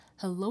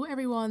Hello,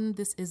 everyone.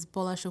 This is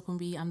Bola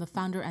Shokumbi. I'm the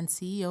founder and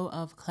CEO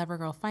of Clever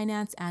Girl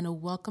Finance, and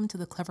welcome to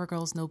the Clever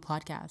Girls Know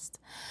podcast.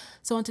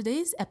 So on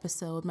today's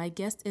episode, my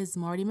guest is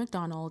Marty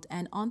McDonald,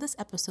 and on this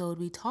episode,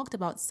 we talked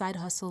about side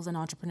hustles and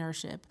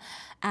entrepreneurship.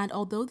 And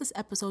although this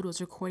episode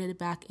was recorded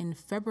back in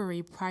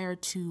February prior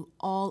to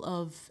all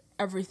of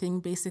everything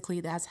basically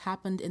that's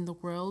happened in the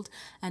world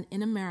and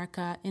in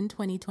America in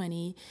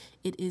 2020,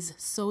 it is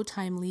so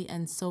timely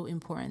and so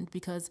important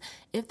because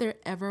if there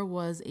ever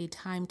was a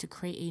time to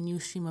create a new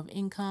stream of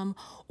income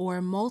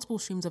or multiple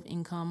streams of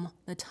income,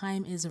 the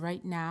time is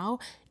right now,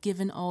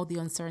 given all the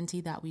uncertainty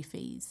that we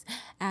face.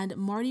 And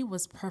Marty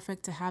was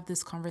perfect to have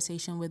this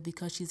conversation with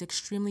because she's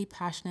extremely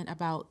passionate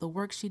about the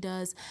work she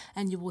does,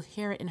 and you will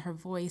hear it in her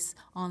voice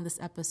on this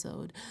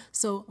episode.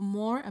 So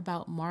more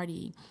about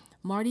Marty.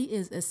 Marty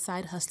is a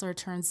side hustler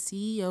turned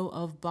CEO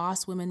of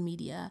Boss Women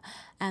Media.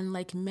 And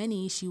like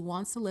many, she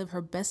wants to live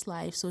her best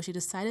life, so she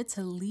decided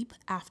to leap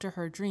after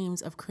her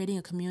dreams of creating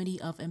a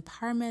community of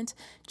empowerment,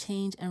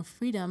 change, and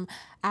freedom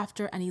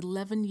after an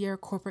 11-year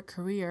corporate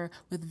career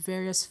with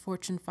various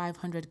Fortune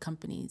 500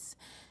 companies.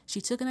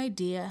 She took an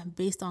idea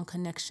based on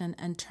connection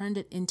and turned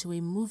it into a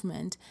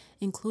movement,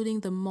 including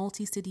the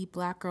multi-city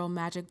Black Girl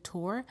Magic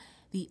Tour,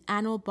 the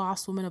annual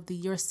Boss Woman of the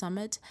Year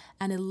Summit,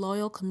 and a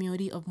loyal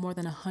community of more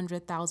than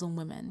 100,000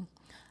 women.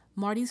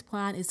 Marty's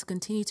plan is to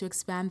continue to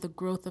expand the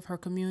growth of her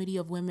community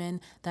of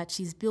women that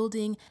she's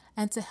building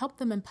and to help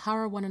them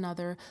empower one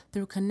another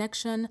through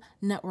connection,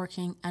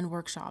 networking, and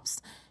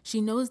workshops. She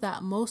knows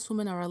that most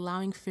women are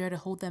allowing fear to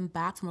hold them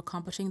back from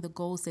accomplishing the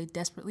goals they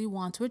desperately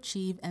want to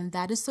achieve, and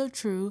that is so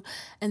true.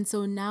 And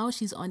so now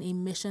she's on a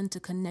mission to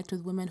connect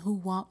with women who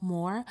want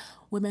more,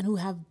 women who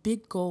have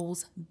big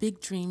goals, big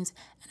dreams,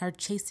 and are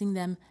chasing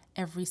them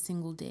every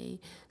single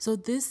day. So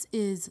this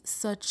is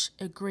such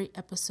a great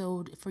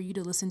episode for you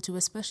to listen to,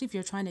 especially if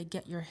you're trying to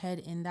get your head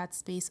in that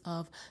space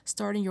of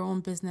starting your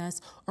own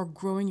business or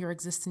growing your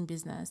existing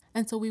business.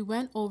 And so we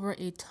went over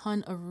a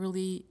ton of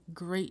really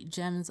great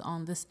gems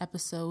on this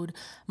episode.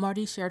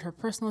 Marty shared her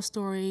personal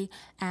story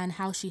and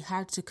how she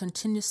had to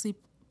continuously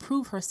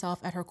prove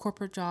herself at her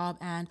corporate job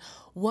and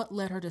what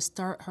led her to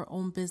start her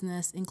own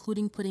business,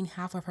 including putting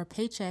half of her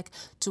paycheck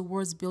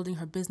towards building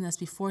her business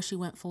before she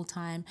went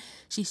full-time.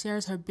 She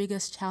shares her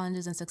biggest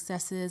challenges and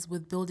successes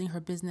with building her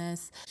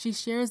business. She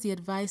shares the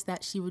advice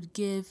that she would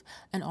give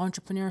an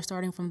entrepreneur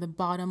starting from the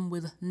bottom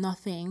with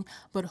nothing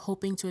but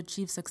hoping to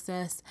achieve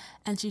success.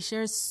 And she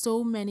shares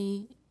so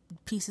many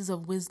pieces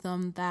of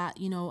wisdom that,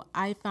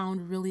 I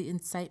found really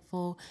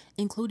insightful,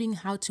 including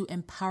how to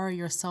empower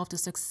yourself to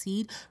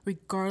succeed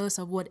regardless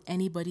of what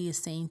anybody is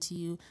saying to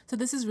you. So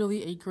this is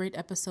really a great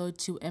episode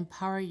to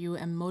empower you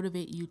and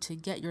motivate you to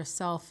get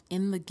yourself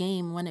in the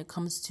game when it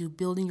comes to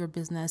building your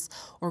business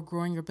or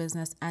growing your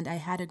business. And I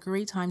had a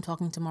great time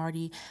talking to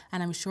Marty,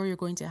 and I'm sure you're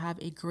going to have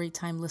a great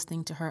time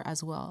listening to her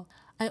as well.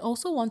 I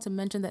also want to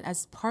mention that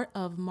as part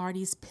of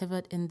Marty's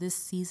pivot in this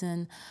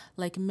season,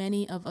 like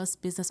many of us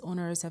business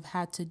owners have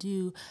had to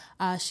do,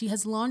 she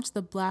has launched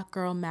the Black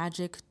Girl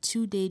Magic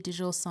 2-day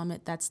digital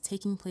summit that's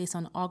taking place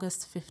on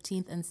August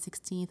 15th and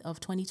 16th of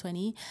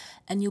 2020.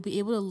 And you'll be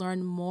able to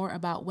learn more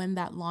about when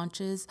that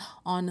launches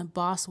on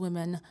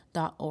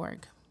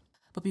bosswomen.org.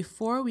 But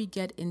before we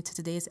get into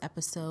today's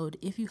episode,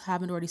 if you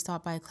haven't already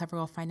stopped by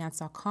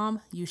clevergirlfinance.com,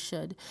 you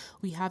should.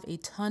 We have a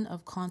ton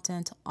of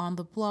content on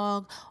the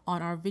blog,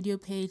 on our video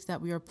page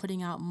that we are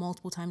putting out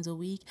multiple times a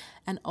week,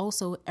 and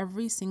also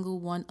every single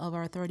one of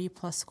our 30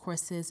 plus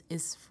courses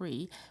is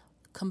free.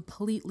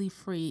 Completely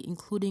free,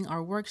 including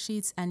our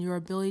worksheets and your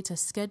ability to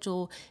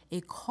schedule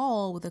a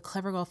call with a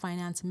Clever Girl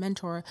Finance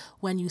mentor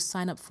when you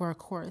sign up for a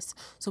course.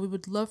 So we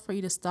would love for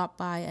you to stop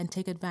by and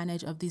take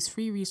advantage of these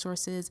free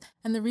resources.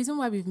 And the reason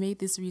why we've made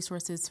these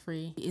resources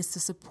free is to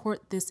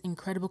support this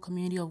incredible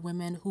community of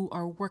women who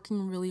are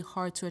working really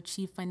hard to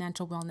achieve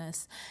financial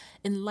wellness.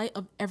 In light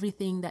of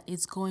everything that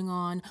is going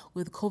on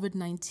with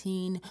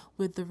COVID-19,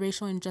 with the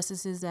racial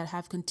injustices that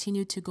have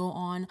continued to go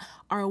on,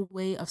 our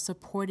way of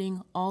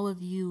supporting all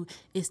of you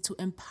is to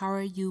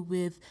empower you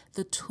with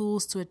the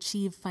tools to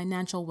achieve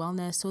financial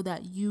wellness so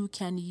that you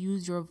can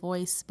use your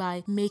voice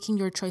by making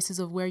your choices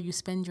of where you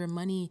spend your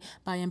money,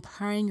 by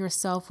empowering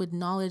yourself with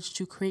knowledge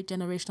to create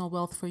generational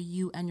wealth for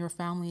you and your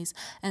families.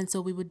 And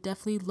so we would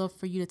definitely love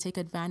for you to take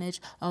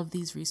advantage of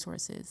these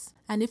resources.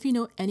 And if you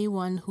know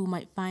anyone who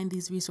might find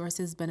these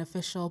resources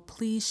beneficial,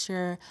 please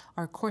share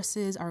our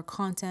courses, our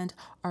content,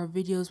 our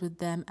videos with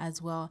them as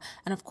well.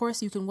 And of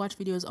course, you can watch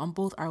videos on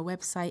both our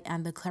website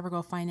and the Clever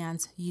Girl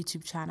Finance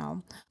YouTube channel.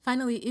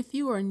 Finally, if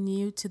you are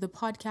new to the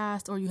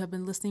podcast or you have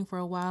been listening for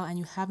a while and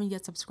you haven't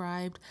yet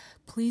subscribed,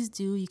 please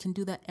do. You can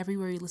do that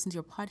everywhere you listen to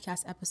your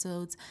podcast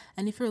episodes.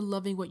 And if you're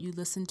loving what you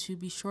listen to,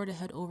 be sure to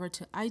head over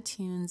to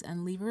iTunes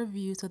and leave a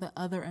review so that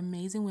other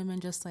amazing women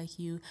just like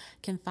you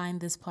can find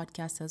this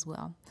podcast as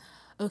well.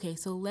 Okay,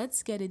 so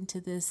let's get into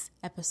this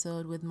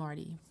episode with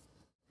Marty.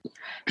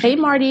 Hey,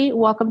 Marty,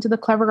 welcome to the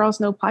Clever Girls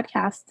Know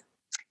podcast.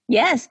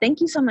 Yes,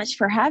 thank you so much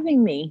for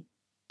having me.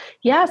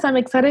 Yes, I'm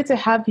excited to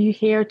have you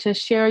here to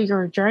share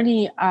your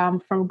journey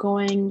from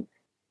going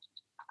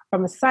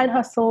from a side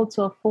hustle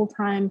to a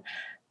full-time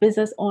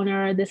business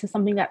owner. This is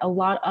something that a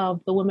lot of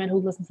the women who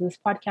listen to this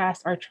podcast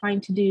are trying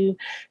to do.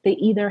 They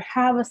either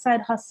have a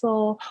side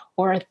hustle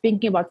or are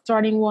thinking about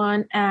starting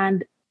one,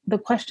 and the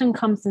question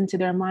comes into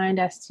their mind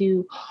as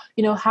to,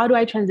 how do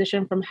I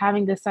transition from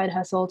having this side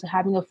hustle to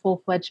having a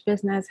full-fledged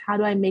business? How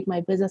do I make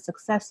my business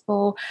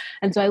successful?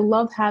 And so I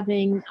love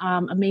having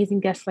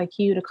amazing guests like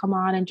you to come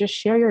on and just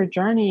share your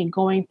journey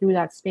going through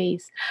that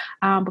space.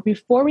 But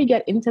before we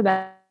get into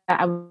that,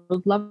 I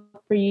would love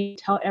for you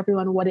to tell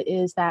everyone what it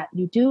is that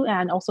you do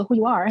and also who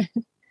you are.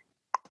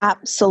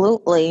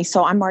 Absolutely.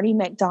 So I'm Marty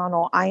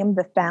McDonald. I am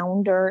the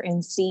founder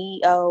and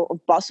CEO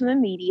of Boss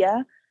Women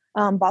Media.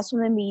 Boss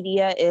Women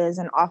Media is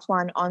an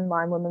offline,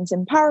 online women's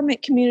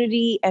empowerment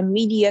community and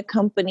media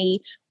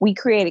company. We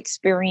create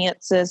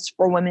experiences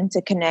for women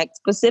to connect,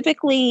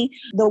 specifically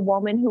the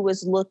woman who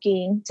is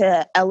looking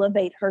to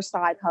elevate her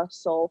side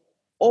hustle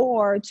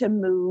or to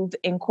move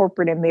in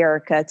corporate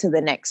America to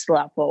the next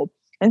level.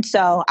 And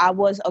so I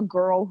was a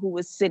girl who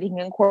was sitting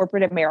in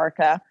corporate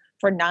America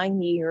for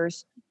 9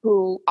 years,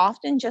 who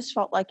often just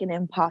felt like an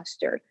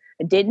imposter.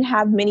 I didn't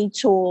have many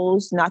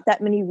tools, not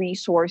that many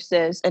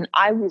resources, and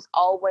I was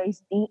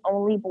always the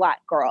only Black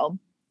girl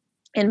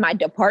in my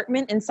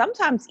department and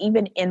sometimes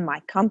even in my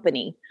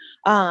company.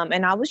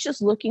 And I was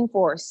just looking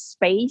for a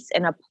space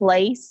and a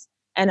place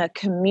and a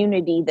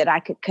community that I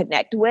could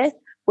connect with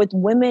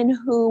women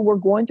who were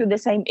going through the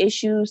same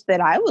issues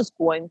that I was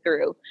going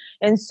through.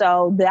 And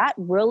so that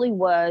really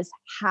was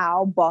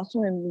how Boss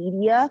Women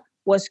Media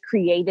was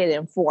created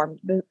and formed,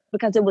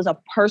 because it was a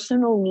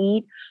personal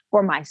need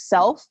for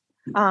myself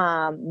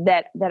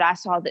that I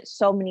saw that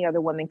so many other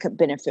women could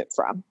benefit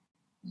from.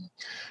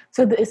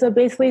 So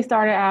basically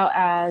started out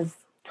as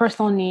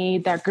personal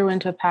need that grew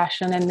into a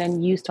passion, and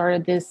then you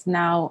started this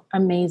now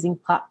amazing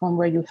platform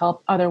where you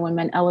help other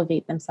women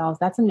elevate themselves.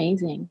 That's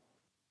amazing.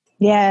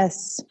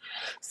 Yes.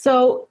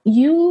 So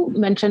you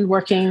mentioned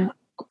working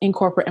in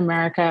corporate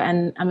America,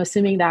 and I'm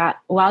assuming that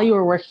while you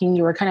were working,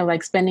 you were kind of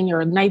like spending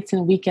your nights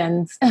and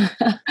weekends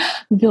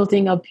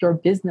building up your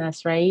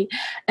business, right?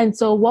 And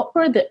so what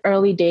were the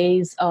early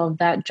days of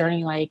that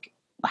journey like?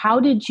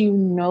 How did you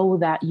know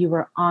that you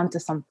were onto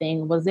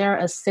something? Was there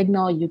a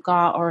signal you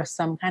got or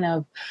some kind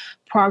of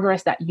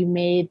progress that you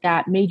made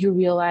you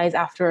realize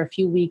after a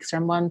few weeks or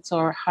months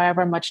or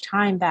however much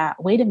time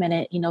that, wait a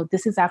minute,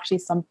 this is actually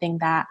something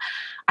that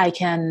I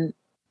can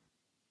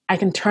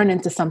turn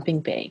into something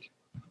big?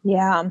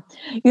 Yeah.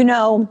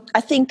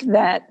 I think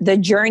that the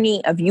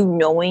journey of you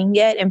knowing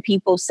it and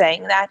people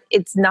saying that,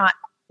 it's not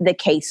the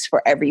case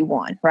for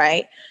everyone,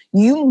 right?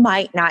 You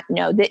might not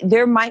know that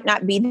there might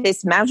not be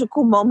this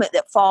magical moment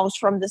that falls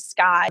from the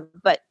sky.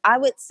 But I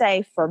would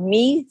say for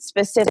me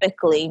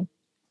specifically,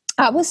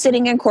 I was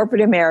sitting in corporate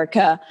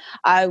America.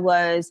 I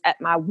was at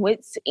my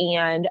wit's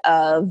end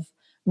of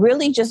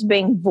really just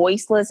being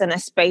voiceless in a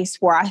space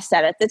where I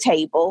sat at the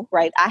table,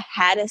 right? I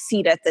had a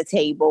seat at the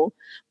table,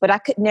 but I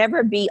could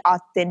never be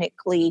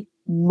authentically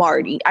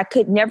Marty. I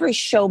could never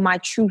show my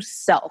true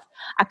self.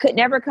 I could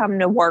never come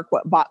to work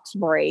with box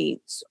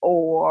braids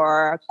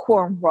or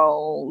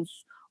cornrows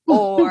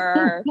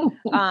or,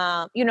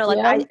 I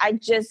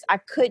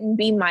couldn't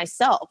be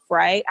myself,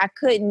 right? I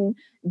couldn't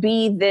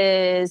be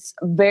this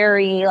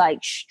very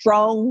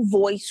strong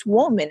voice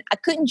woman. I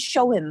couldn't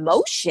show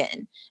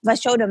emotion. If I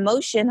showed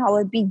emotion, I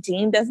would be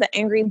deemed as the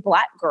angry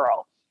Black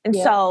girl. And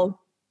so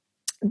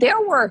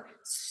there were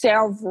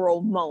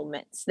several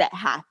moments that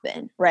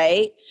happened,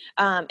 right?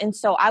 And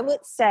so I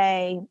would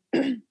say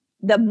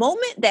the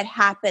moment that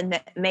happened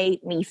that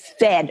made me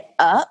fed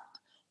up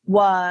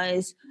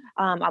was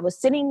I was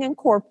sitting in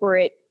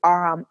corporate.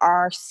 Our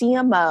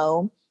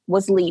CMO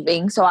was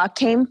leaving. So I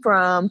came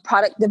from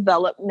product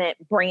development,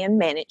 brand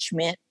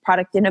management,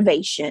 product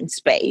innovation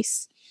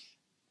space.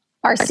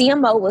 Our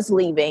CMO was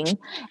leaving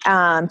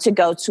to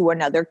go to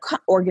another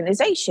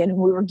organization.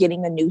 We were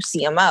getting a new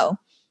CMO.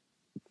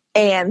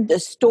 And the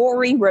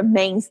story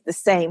remains the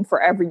same for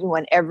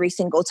everyone every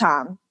single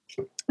time.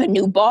 A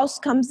new boss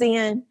comes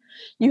in,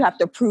 you have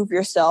to prove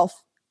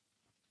yourself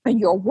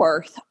and your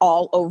worth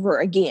all over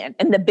again.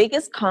 And the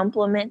biggest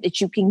compliment that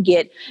you can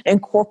get in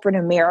corporate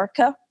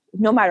America,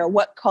 no matter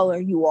what color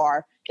you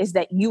are, is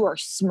that you are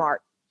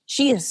smart.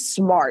 She is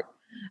smart.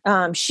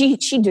 She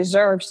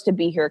deserves to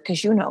be here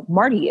because,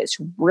 Marty is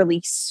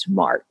really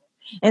smart.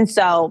 And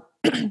so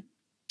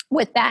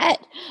with that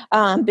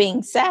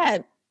being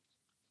said,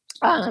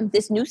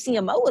 this new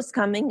CMO was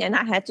coming and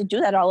I had to do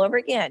that all over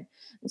again.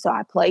 So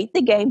I played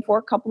the game for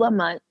a couple of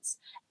months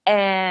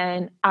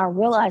and I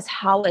realized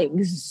how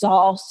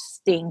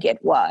exhausting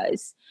it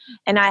was.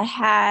 And I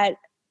had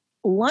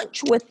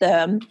lunch with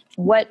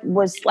what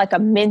was like a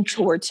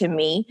mentor to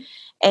me.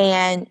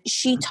 And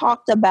she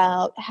talked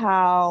about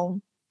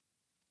how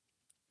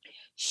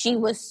she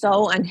was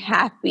so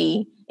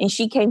unhappy and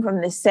she came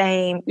from the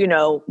same,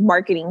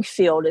 marketing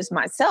field as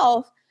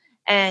myself.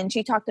 And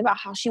she talked about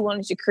how she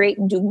wanted to create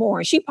and do more.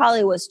 And she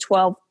probably was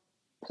 12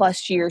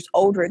 plus years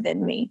older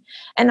than me.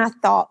 And I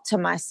thought to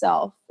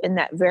myself in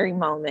that very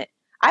moment,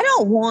 I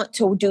don't want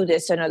to do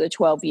this another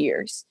 12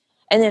 years.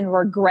 and then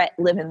regret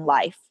living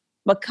life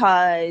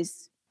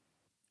because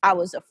I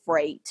was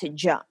afraid to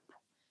jump.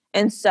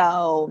 And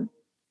so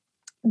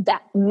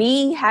that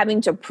me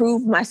having to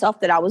prove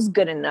myself that I was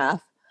good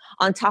enough,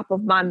 on top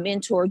of my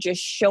mentor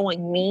just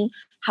showing me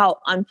how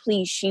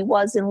unpleased she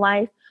was in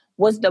life,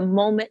 was the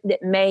moment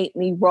that made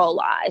me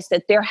realize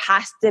that there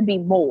has to be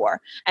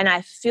more. And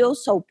I feel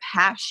so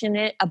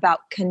passionate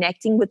about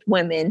connecting with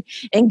women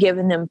and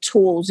giving them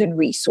tools and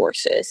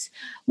resources.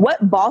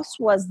 What Boss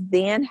was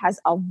then has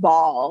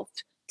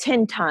evolved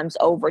 10 times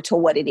over to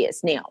what it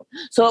is now.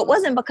 So it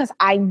wasn't because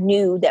I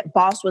knew that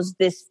Boss was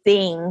this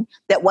thing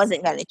that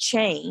wasn't going to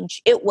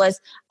change. It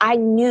was, I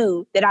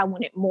knew that I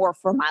wanted more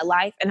for my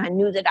life, and I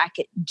knew that I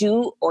could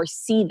do or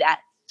see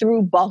that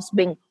through Boss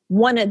being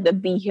one of the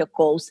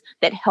vehicles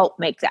that help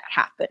make that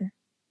happen.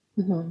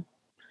 Mm-hmm.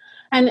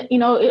 And, you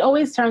know, it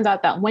always turns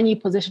out that when you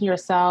position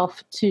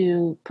yourself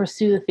to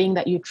pursue the thing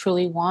that you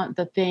truly want,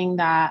 the thing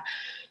that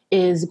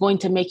is going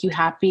to make you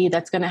happy,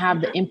 that's going to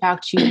have the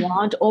impact you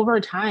want,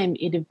 over time,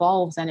 it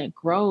evolves and it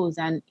grows.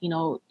 And, you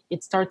know, you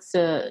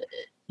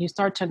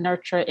start to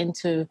nurture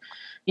into,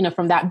 you know,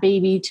 from that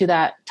baby to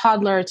that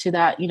toddler to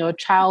that, you know,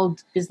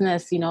 child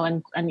business, you know,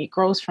 and it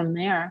grows from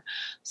there.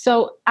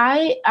 So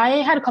I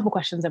had a couple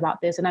questions about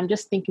this, and I'm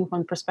just thinking from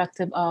the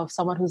perspective of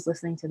someone who's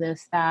listening to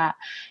this that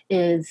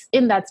is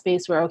in that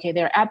space where, okay,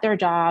 they're at their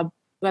job,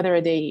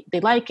 whether they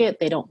like it,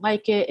 they don't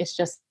like it. It's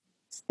just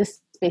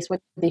this space where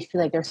they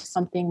feel like there's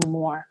something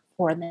more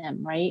for them,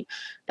 right?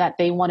 That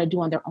they want to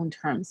do on their own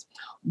terms.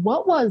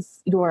 What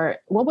was your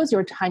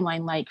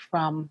timeline like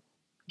from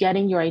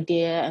getting your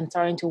idea and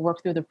starting to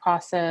work through the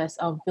process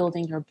of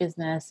building your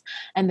business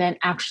and then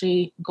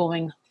actually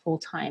going full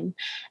time?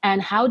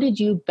 And how did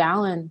you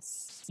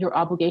balance your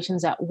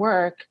obligations at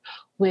work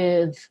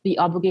with the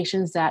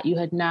obligations that you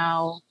had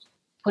now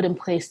put in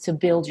place to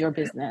build your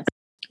business?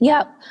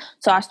 Yep.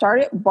 So I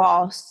started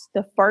Boss.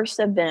 The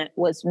first event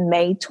was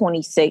May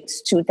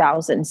 26,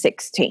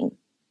 2016.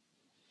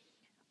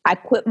 I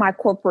quit my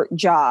corporate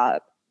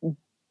job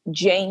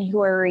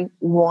January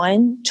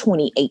 1,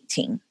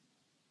 2018.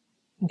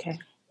 Okay.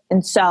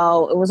 And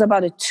so it was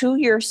about a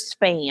 2-year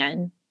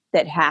span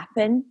that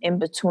happened in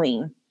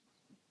between.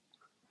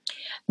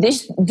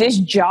 This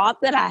job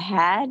that I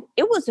had,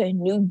 it was a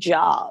new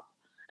job.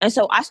 And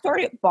so I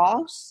started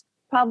Boss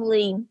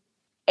probably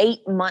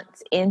 8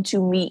 months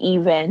into me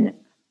even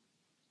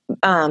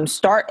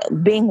start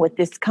being with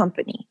this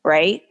company,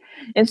 right?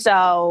 And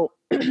so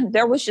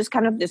there was just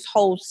kind of this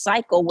whole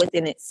cycle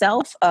within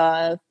itself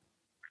of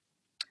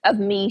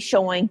me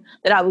showing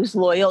that I was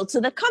loyal to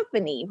the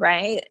company,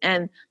 right?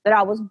 And that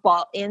I was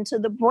bought into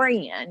the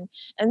brand.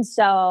 And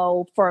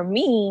so for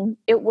me,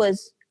 it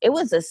was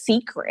a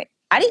secret.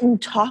 I didn't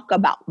talk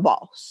about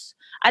Boss.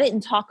 I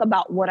didn't talk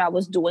about what I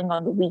was doing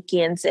on the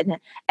weekends and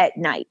at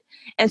night.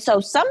 And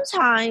so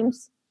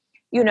sometimes,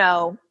 you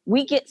know,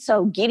 we get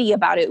so giddy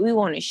about it. We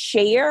want to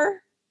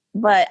share,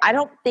 but I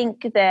don't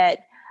think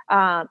that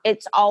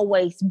it's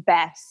always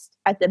best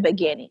at the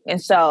beginning.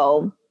 And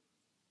so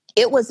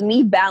it was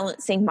me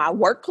balancing my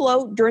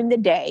workload during the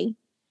day,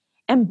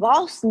 and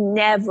Boss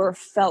never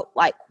felt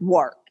like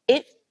work.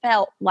 It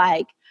felt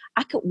like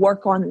I could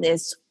work on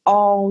this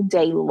all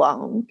day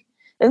long.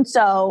 And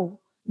so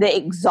the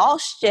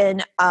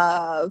exhaustion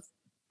of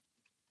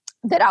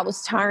that I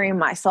was tiring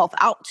myself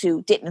out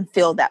to didn't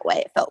feel that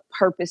way. It felt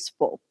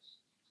purposeful.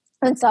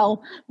 And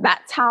so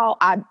that's how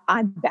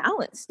I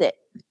balanced it,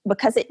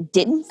 because it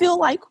didn't feel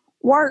like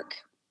work.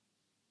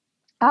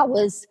 I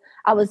was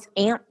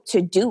amped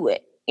to do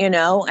it, you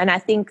know? And I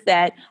think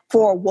that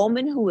for a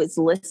woman who is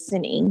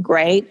listening,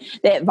 right,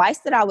 the advice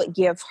that I would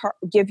give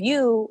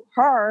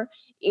her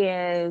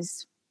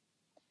is,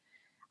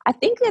 I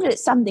think that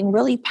it's something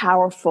really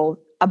powerful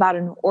about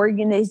an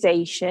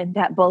organization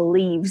that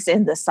believes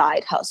in the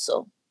side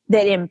hustle,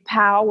 that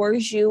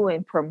empowers you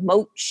and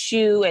promotes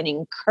you and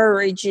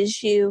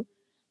encourages you.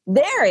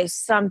 There is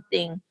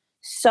something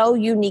so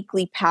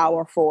uniquely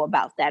powerful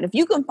about that. If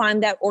you can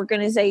find that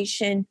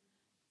organization,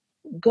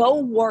 go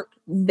work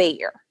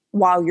there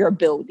while you're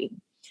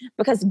building,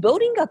 because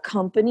building a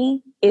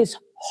company is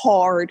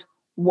hard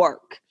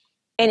work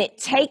and it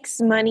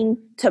takes money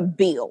to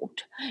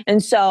build.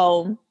 And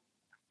so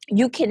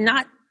you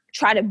cannot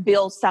try to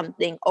build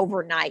something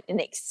overnight and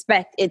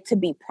expect it to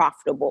be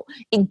profitable.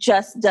 It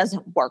just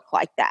doesn't work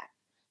like that.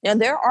 Now,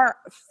 there are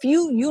a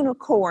few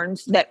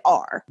unicorns that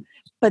are,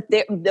 but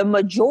the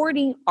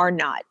majority are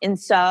not. And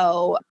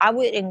so I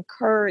would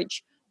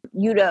encourage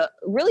you to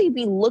really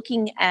be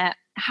looking at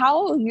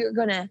how you're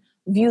going to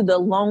view the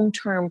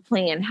long-term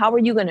plan. How are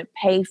you going to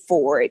pay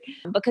for it?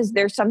 Because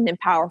there's something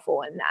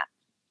powerful in that.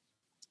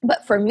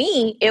 But for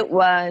me, I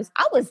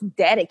was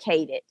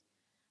dedicated.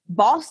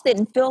 Boss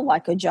didn't feel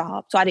like a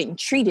job, so I didn't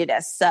treat it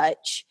as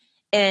such.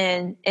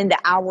 And in the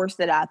hours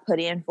that I put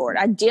in for it,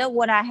 I did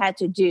what I had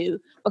to do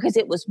because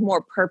it was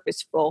more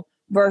purposeful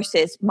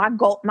versus my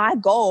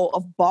goal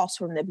of Boss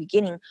from the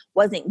beginning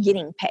wasn't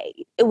getting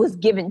paid. It was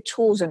giving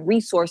tools and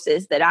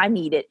resources that I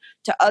needed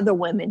to other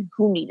women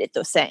who needed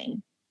the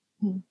same.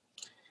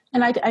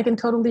 And I can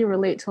totally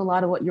relate to a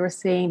lot of what you're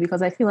saying,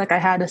 because I feel like I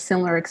had a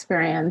similar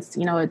experience.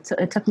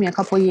 It took me a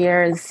couple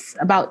years,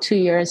 about 2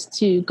 years,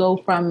 to go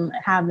from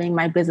having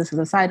my business as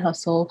a side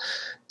hustle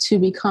to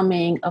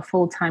becoming a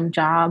full-time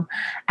job.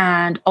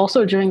 And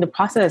also during the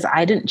process,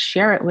 I didn't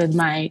share it with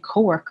my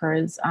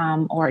coworkers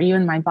or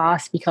even my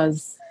boss,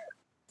 because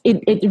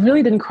it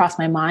really didn't cross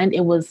my mind.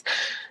 It was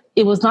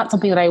not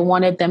something that I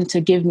wanted them to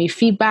give me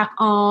feedback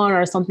on,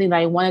 or something that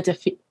I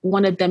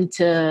wanted them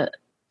to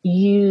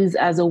use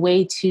as a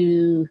way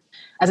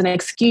as an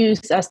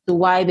excuse as to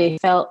why they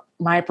felt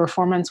my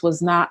performance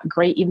was not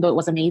great, even though it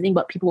was amazing.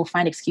 But people will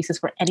find excuses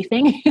for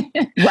anything.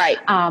 Right.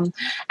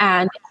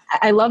 And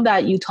I love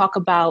that you talk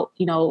about,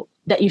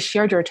 that you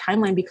shared your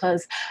timeline,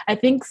 because I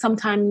think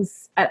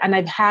sometimes, and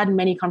I've had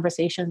many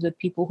conversations with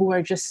people who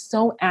are just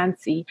so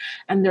antsy,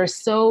 and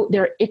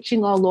they're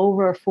itching all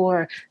over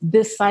for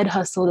this side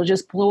hustle to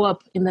just blow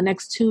up in the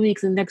next 2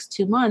 weeks, in the next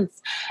 2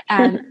 months.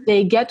 And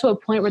they get to a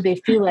point where they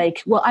feel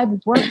like, well, I've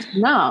worked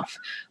enough.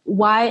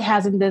 Why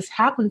hasn't this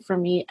happened for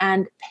me?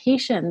 And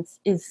patience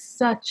is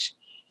such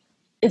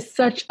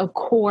a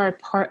core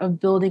part of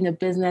building a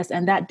business,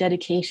 and that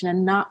dedication,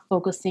 and not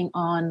focusing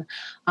on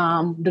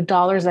the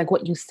dollars, like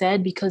what you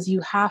said, because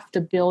you have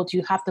to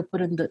put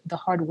in the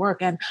hard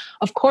work. And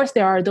of course,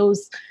 there are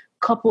those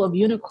couple of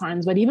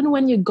unicorns, but even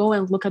when you go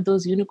and look at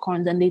those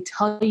unicorns and they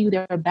tell you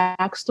their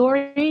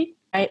backstory,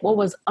 right? What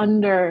was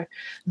under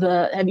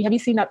have you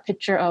seen that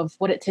picture of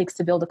what it takes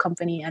to build a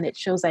company? And it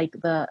shows like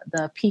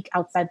the peak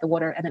outside the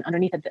water, and then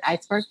underneath it, the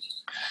iceberg.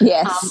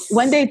 Yes.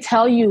 When they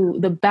tell you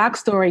the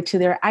backstory to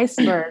their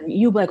iceberg,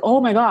 you'll be like, oh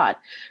my God,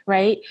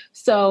 right?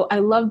 So I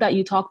love that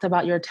you talked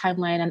about your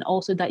timeline, and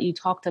also that you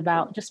talked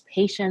about just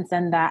patience,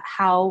 and that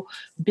how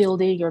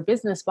building your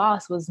business,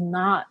 Boss,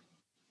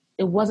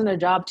 it wasn't a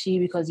job to you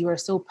because you were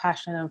so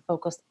passionate and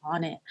focused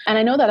on it. And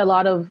I know that a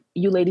lot of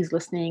you ladies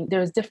listening,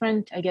 there's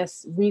different, I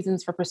guess,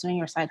 reasons for pursuing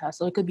your side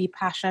hustle. It could be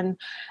passion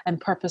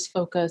and purpose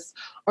focus,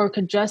 or it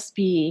could just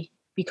be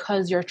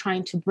because you're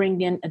trying to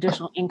bring in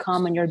additional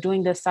income, and you're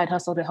doing this side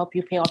hustle to help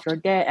you pay off your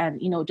debt, and,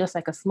 just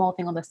like a small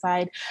thing on the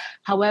side.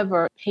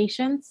 However,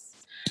 patience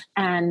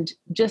and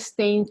just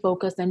staying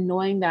focused, and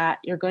knowing that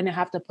you're going to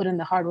have to put in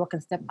the hard work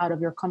and step out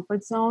of your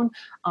comfort zone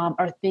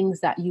are things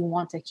that you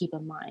want to keep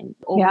in mind.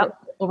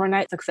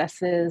 Overnight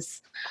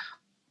successes.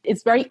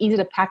 It's very easy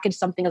to package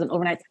something as an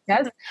overnight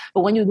success,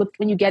 but when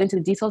you get into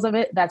the details of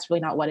it, that's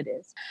really not what it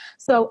is.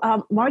 So,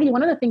 Marty,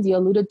 one of the things you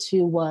alluded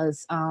to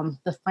was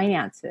the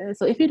finances.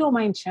 So if you don't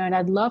mind sharing,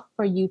 I'd love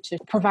for you to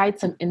provide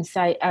some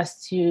insight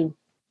as to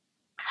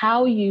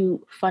how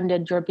you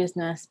funded your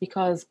business,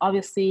 because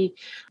obviously,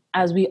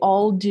 as we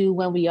all do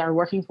when we are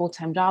working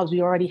full-time jobs, we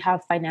already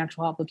have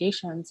financial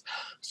obligations.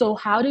 So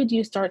how did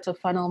you start to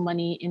funnel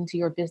money into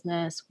your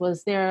business?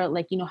 Was there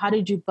how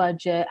did you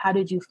budget? How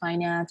did you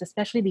finance?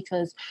 Especially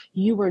because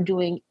you were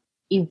doing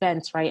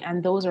events, right?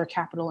 And those are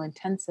capital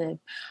intensive.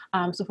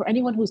 So for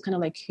anyone who's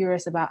kind of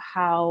curious about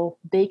how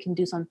they can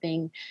do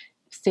something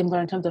similar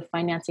in terms of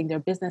financing their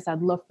business,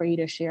 I'd love for you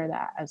to share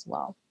that as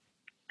well.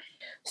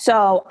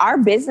 So our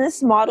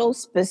business model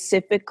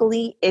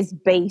specifically is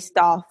based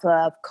off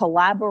of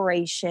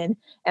collaboration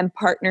and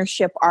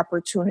partnership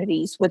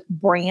opportunities with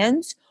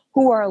brands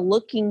who are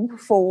looking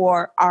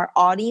for our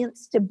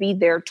audience to be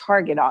their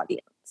target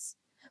audience.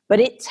 But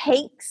it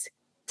takes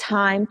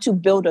time to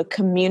build a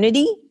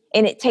community,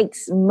 and it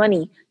takes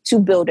money to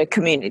build a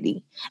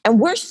community. And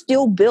we're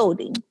still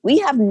building. We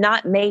have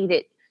not made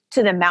it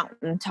to the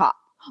mountaintop.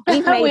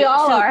 We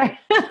all are.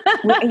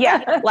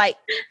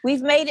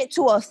 We've made it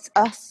to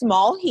a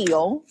small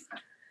hill,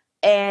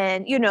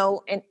 and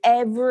and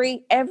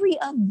every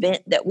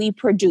event that we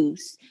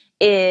produce,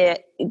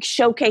 it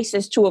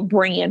showcases to a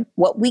brand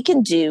what we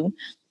can do,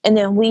 and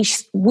then we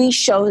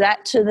show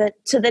that to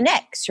the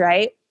next,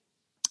 right?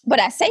 But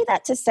I say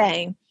that to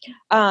say,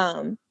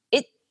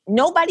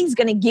 nobody's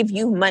going to give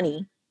you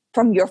money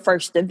from your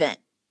first event.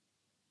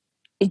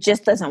 It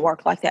just doesn't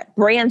work like that.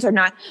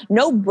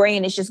 No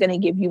brand is just going to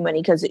give you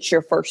money because it's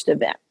your first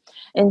event.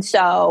 And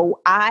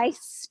so I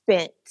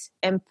spent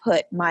and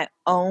put my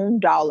own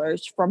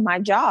dollars from my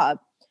job.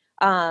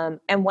 And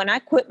when I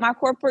quit my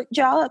corporate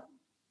job,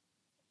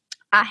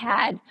 I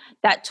had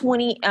that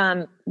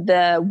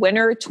the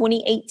winter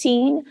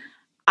 2018,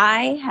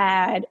 I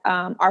had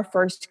our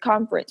first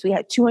conference. We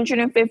had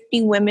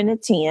 250 women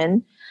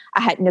attend.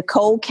 I had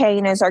Nicole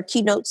Kane as our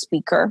keynote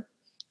speaker.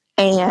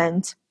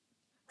 And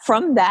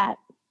from that,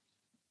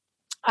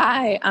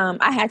 I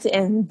had to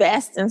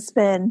invest and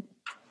spend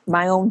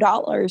my own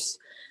dollars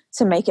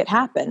to make it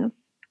happen.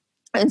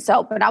 And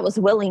so, but I was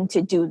willing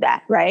to do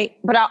that, right?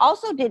 But I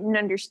also didn't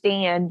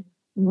understand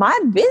my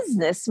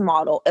business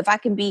model, if I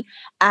can be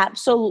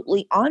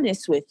absolutely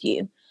honest with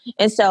you.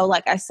 And so,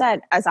 like I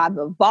said, as I've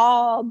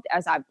evolved,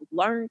 as I've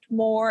learned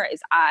more,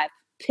 as I've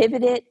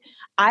pivoted,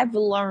 I've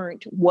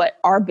learned what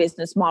our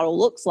business model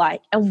looks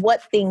like and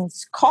what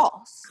things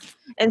cost.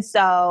 And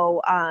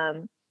so,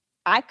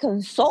 I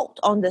consult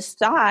on the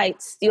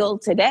side still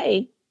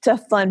today to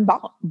fund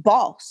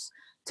Boss,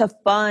 to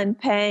fund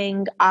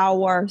paying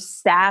our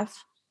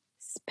staff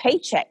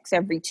paychecks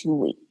every 2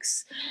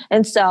 weeks.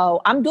 And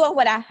so I'm doing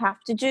what I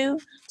have to do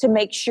to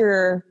make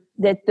sure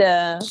that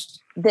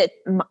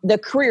the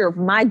career of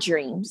my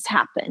dreams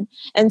happen.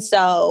 And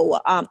so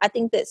I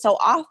think that so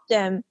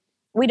often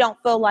we don't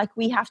feel like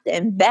we have to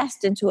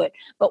invest into it.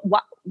 But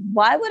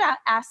why would I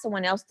ask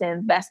someone else to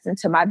invest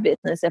into my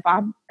business if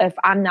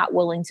I'm not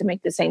willing to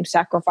make the same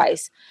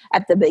sacrifice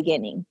at the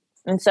beginning?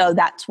 And so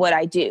that's what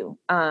I do.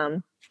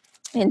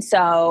 And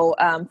so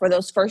for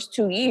those first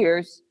 2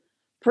 years,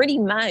 pretty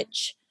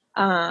much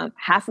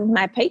half of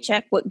my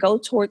paycheck would go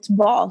towards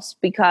Boss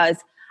because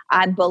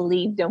I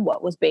believed in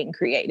what was being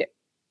created.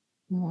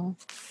 Mm-hmm.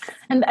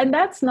 And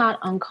that's not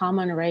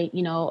uncommon, right?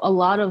 You know, a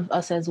lot of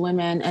us as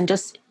women and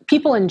just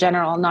people in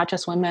general, not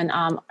just women,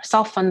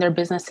 self-fund their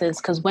businesses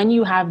because when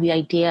you have the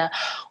idea,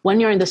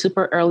 when you're in the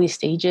super early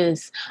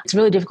stages, it's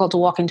really difficult to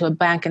walk into a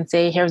bank and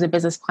say, here's a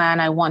business plan.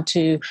 I want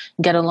to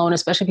get a loan,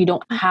 especially if you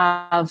don't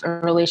have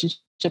a relationship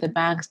with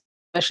banks.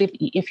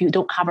 Especially if you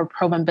don't have a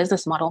proven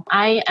business model.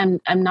 I am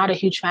not a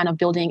huge fan of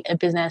building a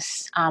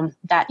business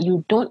that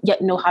you don't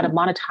yet know how to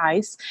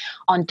monetize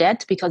on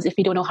debt, because if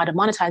you don't know how to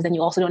monetize, then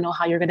you also don't know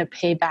how you're going to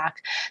pay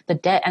back the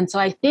debt. And so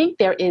I think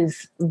there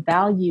is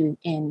value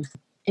in,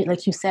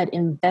 like you said,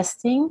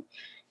 investing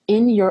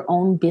in your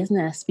own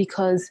business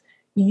because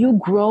you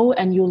grow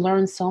and you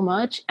learn so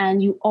much,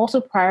 and you also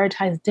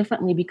prioritize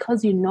differently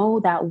because you know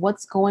that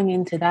what's going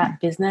into that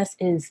business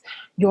is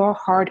your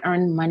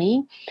hard-earned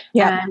money.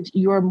 Yep. And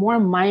you're more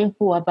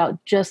mindful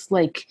about just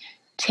like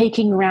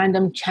taking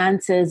random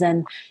chances,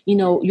 and you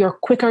know you're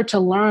quicker to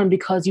learn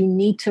because you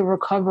need to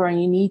recover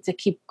and you need to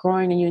keep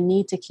growing and you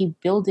need to keep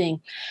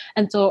building.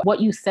 And so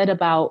what you said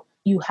about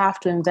you have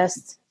to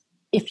invest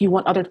if you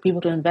want other people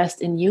to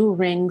invest in you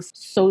rings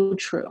so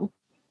true.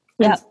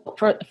 Yeah.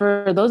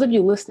 For those of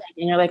you listening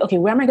and you're like, okay,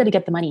 where am I going to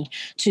get the money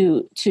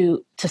to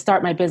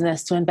start my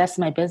business, to invest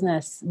in my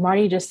business?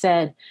 Marty just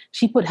said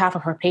she put half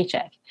of her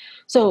paycheck.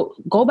 So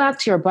go back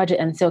to your budget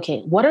and say,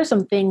 okay, what are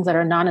some things that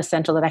are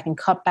non-essential that I can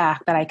cut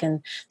back, that I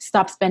can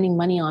stop spending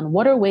money on?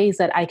 What are ways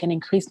that I can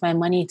increase my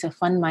money to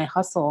fund my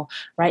hustle,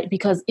 right?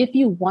 Because if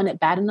you want it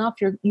bad enough,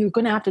 you're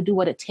going to have to do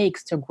what it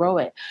takes to grow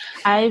it.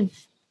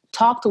 I've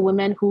talked to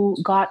women who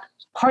got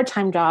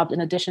part-time jobs in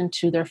addition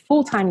to their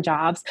full-time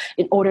jobs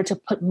in order to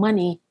put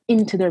money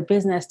into their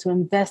business, to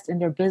invest in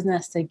their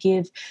business, to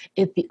give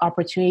it the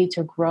opportunity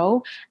to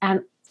grow.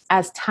 And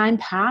as time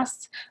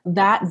passed,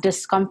 that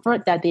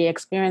discomfort that they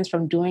experienced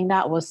from doing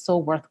that was so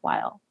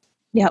worthwhile.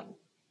 Yep.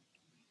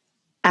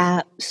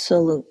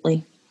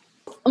 Absolutely.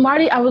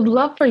 Marty, I would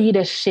love for you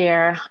to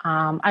share.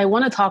 I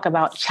want to talk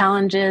about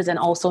challenges and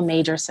also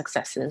major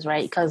successes,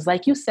 right? Because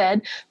like you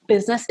said,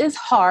 business is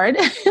hard.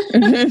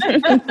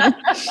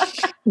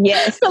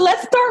 Yes. So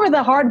let's start with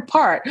the hard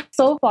part.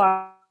 So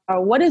far,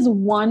 what is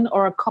one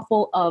or a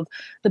couple of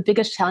the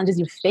biggest challenges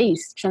you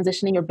faced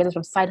transitioning your business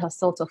from side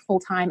hustle to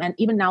full-time, and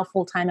even now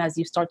full-time as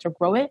you start to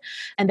grow it?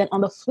 And then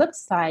on the flip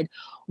side,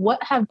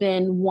 what have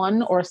been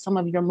one or some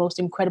of your most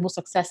incredible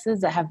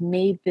successes that have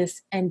made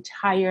this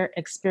entire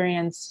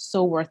experience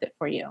so worth it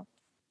for you?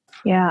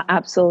 Yeah,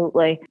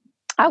 absolutely.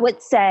 I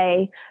would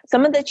say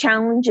some of the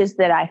challenges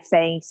that I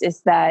face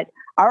is that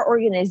our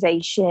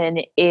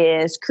organization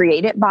is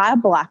created by a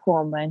Black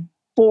woman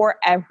for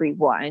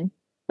everyone,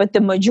 but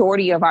the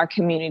majority of our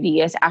community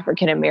is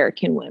African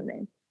American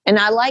women. And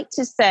I like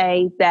to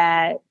say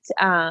that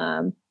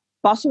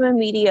Boss Women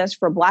Media is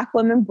for Black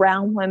women,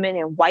 brown women,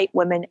 and white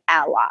women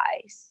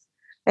allies.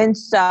 And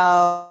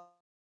so,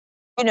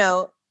 you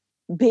know,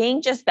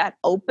 being just that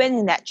open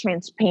and that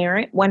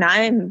transparent when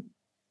I'm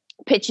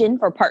pitching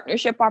for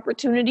partnership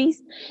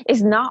opportunities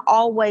is not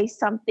always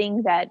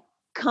something that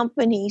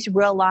companies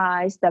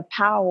realize the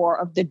power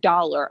of the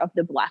dollar of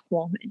the Black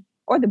woman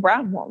or the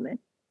brown woman.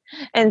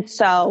 And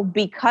so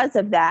because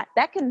of that,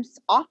 that can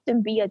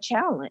often be a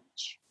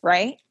challenge,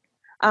 right?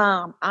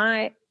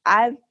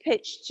 I've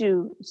pitched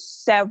to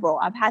several.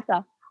 I've had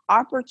the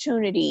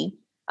opportunity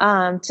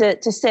to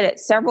sit at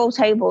several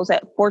tables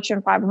at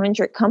Fortune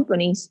 500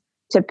 companies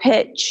to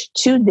pitch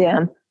to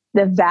them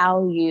the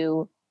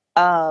value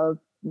of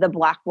the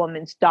Black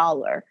woman's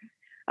dollar.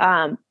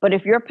 But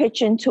if you're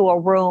pitching to a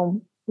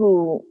room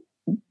who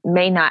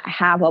may not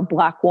have a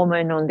Black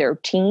woman on their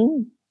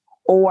team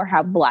or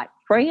have Black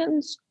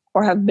friends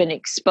or have been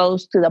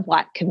exposed to the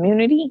Black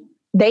community,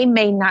 they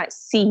may not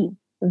see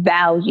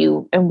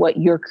value in what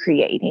you're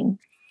creating.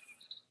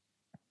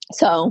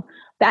 So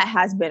that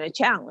has been a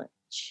challenge.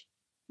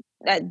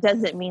 That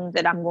doesn't mean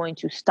that I'm going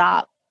to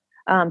stop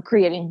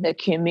creating the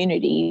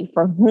community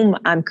for whom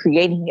I'm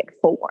creating it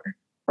for,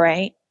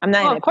 right? I'm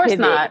not going to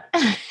pivot.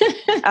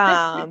 Of course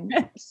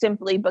not.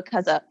 Simply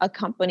because a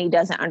company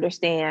doesn't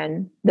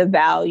understand the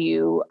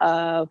value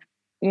of,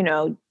 you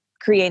know,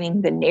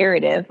 creating the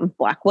narrative of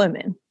Black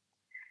women.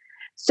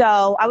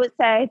 So I would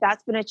say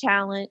that's been a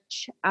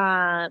challenge,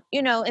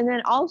 you know, and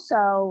then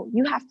also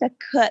you have to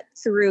cut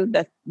through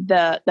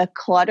the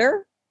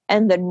clutter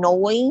and the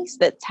noise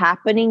that's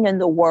happening in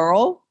the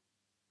world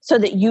so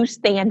that you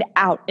stand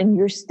out and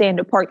you stand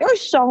apart. There are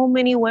so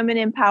many women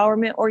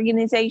empowerment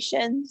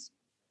organizations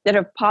that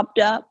have popped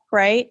up,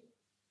 right?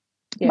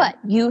 Yeah. But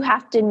you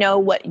have to know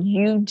what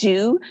you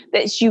do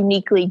that's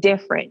uniquely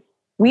different.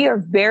 We are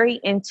very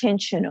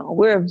intentional.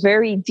 We're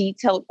very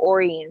detailed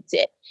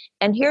oriented.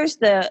 And here's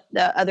the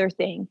other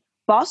thing.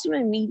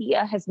 Bosswoman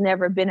Media has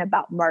never been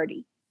about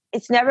Marty.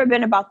 It's never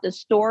been about the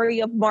story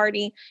of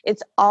Marty.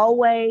 It's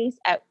always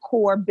at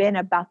core been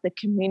about the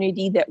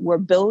community that we're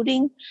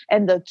building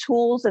and the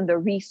tools and the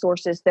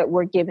resources that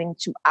we're giving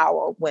to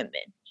our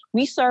women.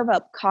 We serve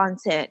up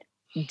content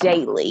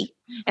daily.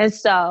 And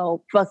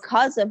so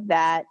because of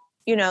that,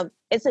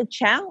 it's a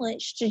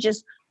challenge to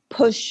just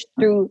push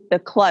through the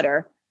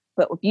clutter.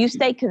 But if you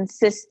stay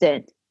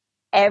consistent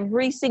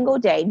every single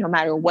day, no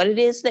matter what it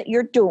is that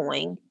you're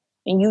doing,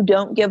 and you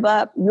don't give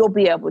up, you'll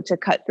be able to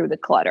cut through the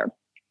clutter.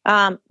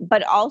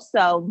 But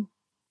also,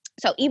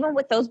 so even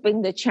with those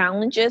being the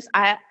challenges,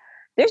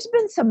 there's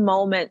been some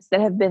moments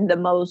that have been the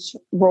most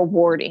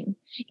rewarding,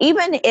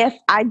 even if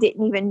I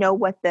didn't even know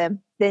what the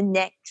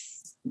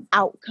next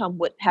outcome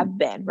would have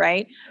been.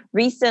 Right.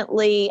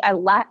 Recently,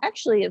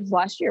 actually, it was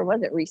last year. It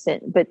wasn't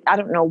recent, but I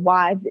don't know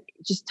why.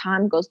 Just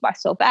time goes by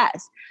so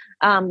fast.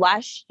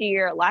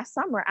 Last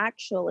summer,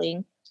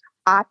 actually,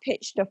 I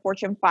pitched a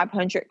Fortune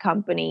 500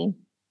 company,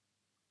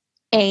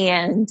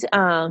 and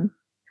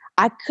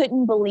I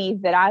couldn't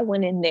believe that I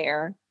went in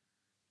there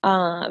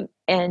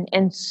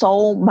and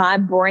sold my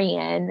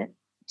brand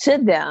to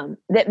them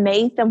that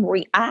made them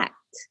react.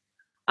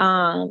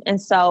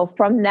 And so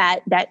from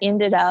that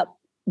ended up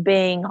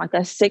being like a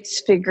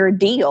 6-figure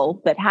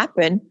deal that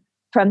happened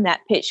from that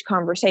pitch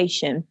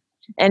conversation.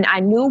 And I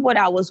knew what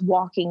I was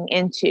walking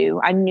into.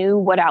 I knew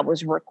what I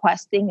was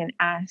requesting and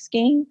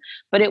asking,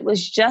 but it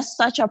was just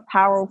such a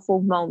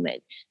powerful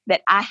moment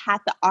that I had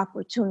the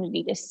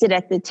opportunity to sit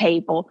at the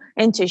table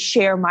and to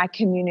share my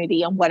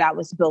community and what I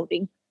was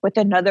building with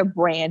another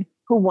brand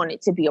who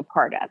wanted to be a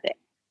part of it.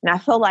 And I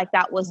feel like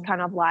that was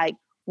kind of like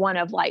one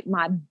of like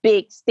my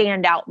big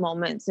standout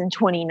moments in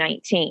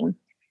 2019.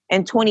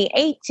 In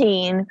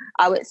 2018,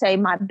 I would say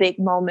my big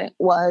moment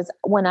was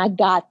when I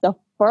got the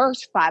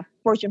first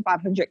Fortune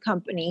 500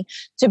 company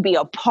to be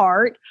a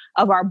part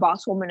of our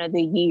Boss Woman of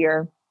the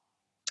Year.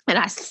 And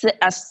I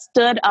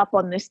stood up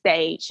on the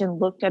stage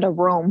and looked at a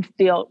room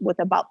filled with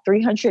about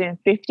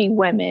 350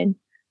 women.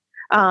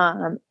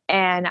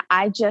 And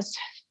I just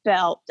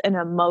felt an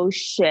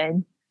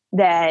emotion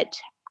that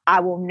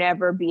I will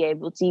never be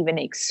able to even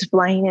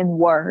explain in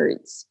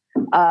words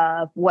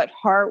of what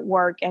hard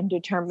work and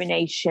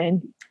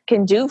determination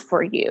can do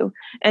for you.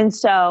 And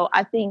so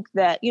I think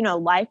that,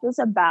 life is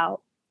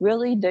about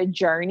really the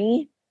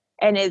journey,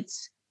 and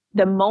it's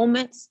the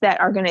moments that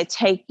are going to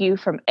take you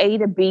from A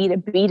to B to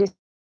B to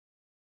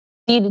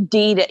C to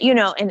D to,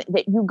 and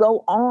that you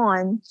go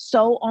on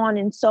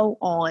and so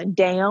on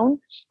down,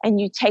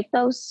 and you take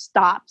those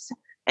stops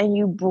and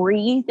you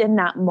breathe in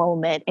that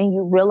moment and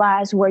you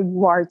realize where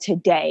you are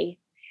today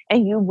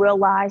and you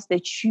realize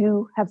that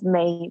you have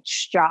made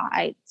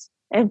strides.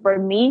 And for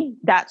me,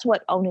 that's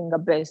what owning a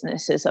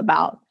business is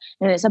about.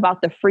 And it's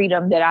about the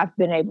freedom that I've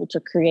been able to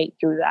create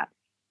through that.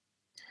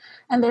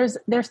 And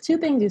there's two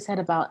things you said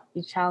about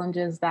the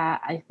challenges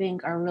that I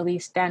think are really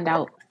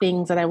standout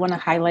things that I want to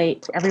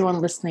highlight to everyone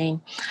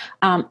listening.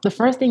 The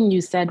first thing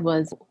you said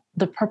was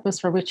the purpose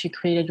for which you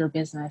created your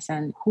business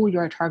and who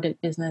your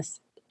target business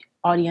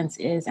audience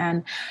is.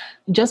 And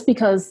just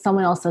because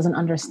someone else doesn't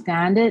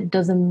understand it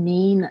doesn't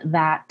mean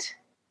that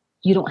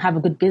you don't have a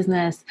good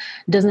business,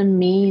 doesn't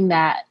mean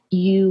that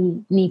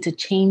you need to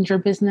change your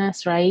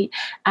business, right?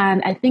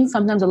 And I think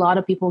sometimes a lot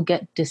of people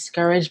get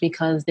discouraged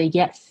because they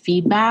get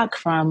feedback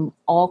from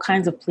all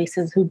kinds of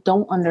places who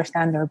don't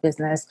understand their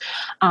business,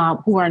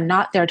 who are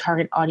not their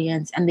target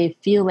audience, and they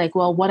feel like,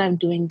 well, what I'm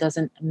doing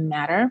doesn't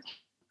matter.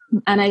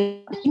 And I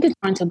think it's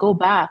important to go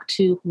back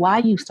to why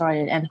you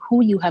started and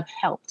who you have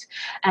helped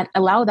and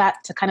allow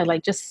that to kind of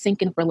like just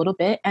sink in for a little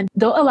bit. And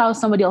don't allow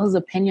somebody else's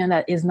opinion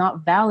that is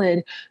not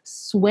valid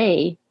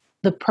sway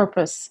the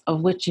purpose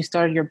of which you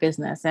started your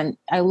business. And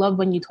I love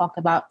when you talk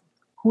about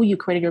who you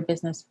created your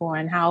business for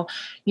and how,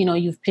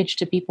 you've pitched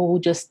to people who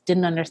just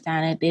didn't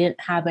understand it. They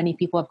didn't have any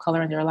people of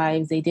color in their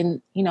lives. They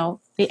didn't,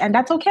 and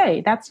that's okay.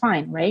 That's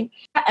fine. Right.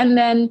 And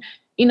then,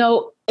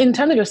 in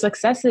terms of your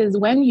successes,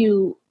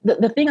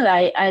 the thing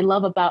that I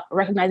love about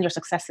recognizing your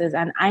successes,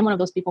 and I'm one of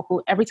those people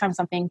who every time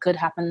something good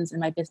happens in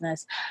my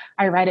business,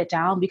 I write it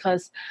down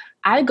because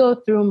I go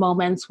through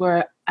moments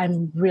where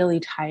I'm really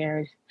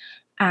tired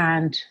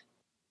and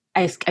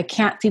I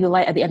can't see the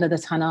light at the end of the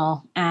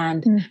tunnel.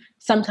 And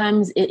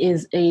sometimes it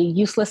is a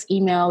useless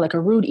email, like a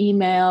rude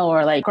email,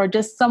 or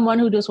just someone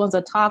who just wants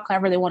to talk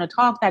however they want to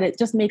talk, that it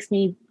just makes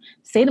me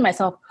say to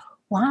myself,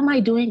 why am I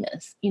doing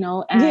this?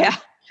 And yeah.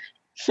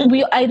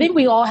 I think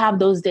we all have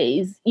those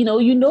days. You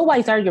know why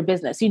you started your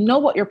business. You know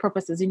what your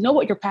purpose is. You know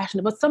what you're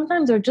passionate about. But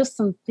sometimes there are just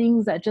some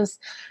things that just,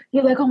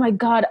 you're like, oh my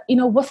God,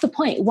 what's the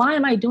point? Why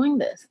am I doing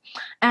this?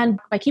 And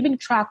by keeping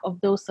track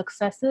of those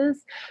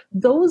successes,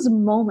 those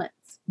moments,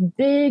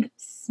 big,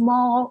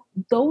 small,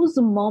 those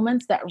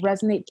moments that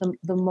resonate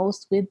the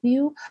most with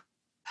you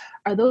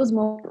are those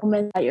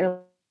moments that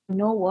you're, you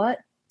know what?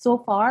 so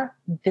far,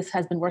 this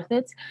has been worth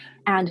it.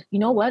 And you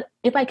know what?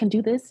 If I can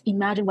do this,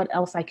 imagine what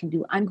else I can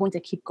do. I'm going to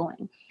keep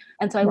going.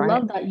 And so I Right.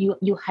 love that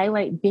you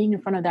highlight being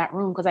in front of that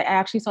room, because I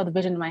actually saw the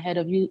vision in my head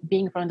of you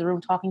being in front of the room,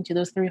 talking to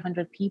those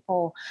 300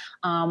 people,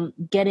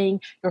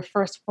 getting your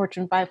first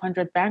Fortune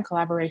 500 brand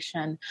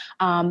collaboration.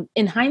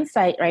 In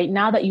hindsight, right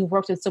now that you've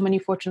worked with so many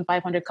Fortune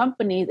 500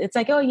 companies, it's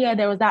like, oh yeah,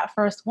 there was that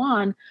first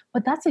one,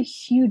 but that's a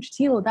huge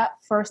deal, that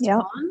first Yep.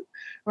 one,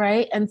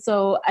 right? And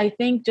so I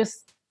think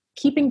just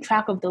keeping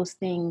track of those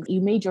things.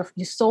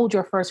 You sold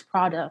your first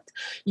product,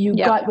 you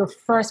Yep. got your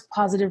first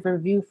positive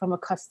review from a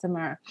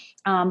customer.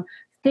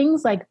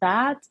 Things like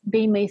that,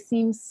 they may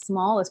seem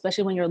small,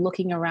 especially when you're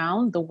looking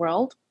around the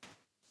world,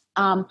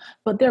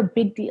 but they're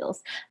big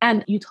deals.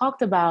 And you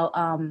talked about,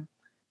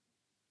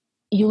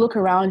 you look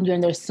around you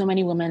and there's so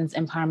many women's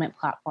empowerment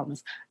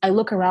platforms. I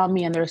look around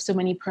me and there's so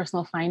many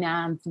personal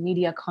finance,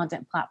 media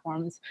content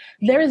platforms.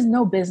 There is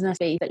no business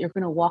space that you're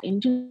going to walk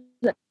into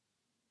that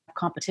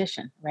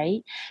competition,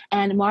 right?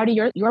 And Marty,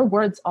 your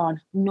words on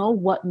know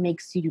what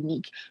makes you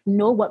unique,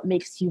 know what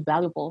makes you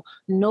valuable,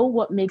 know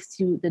what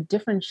makes you the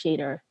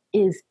differentiator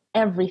is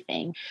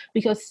everything.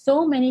 Because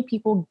so many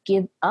people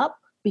give up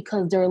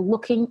because they're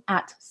looking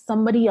at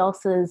somebody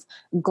else's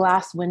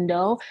glass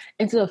window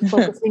instead of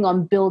focusing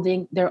on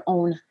building their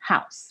own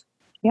house.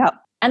 Yep.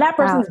 And that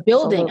person's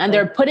building and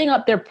they're putting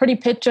up their pretty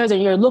pictures,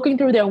 and you're looking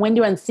through their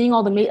window and seeing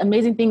all the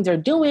amazing things they're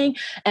doing.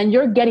 And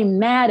you're getting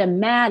mad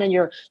and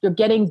you're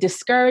getting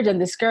discouraged.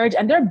 And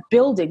they're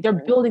building,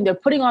 they're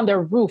putting on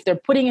their roof, they're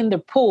putting in the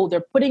pool,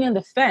 they're putting in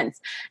the fence,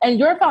 and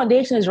your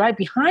foundation is right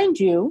behind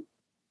you.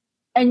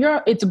 And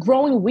it's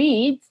growing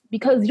weeds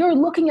because you're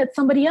looking at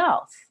somebody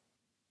else.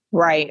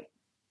 Right.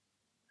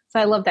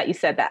 So I love that you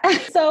said that.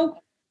 So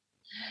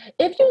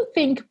if you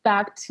think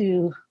back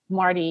to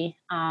Marty,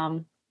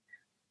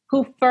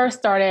 who first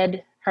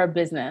started her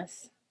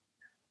business,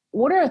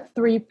 what are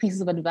 3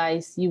 pieces of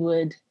advice you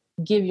would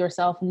give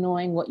yourself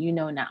knowing what you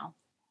know now?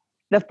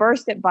 The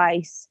first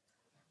advice,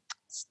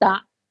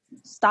 stop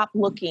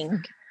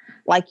looking,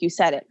 like you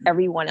said, at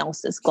everyone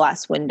else's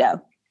glass window.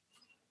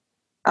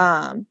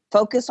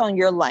 Focus on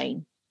your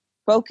lane.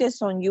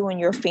 Focus on you and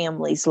your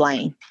family's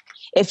lane.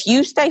 If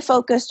you stay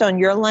focused on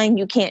your lane,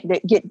 you can't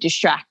get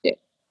distracted.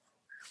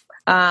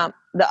 The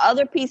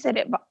other piece of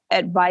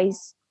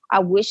advice, I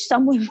wish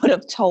someone would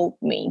have told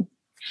me,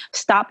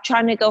 stop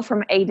trying to go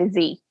from A to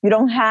Z. You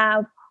don't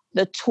have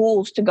the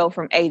tools to go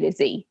from A to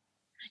Z.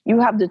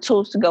 You have the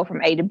tools to go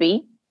from A to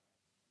B,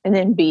 and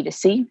then B to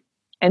C,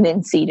 and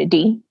then C to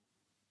D.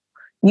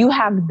 You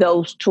have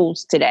those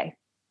tools today.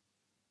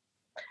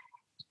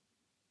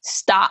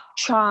 Stop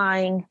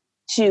trying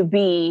to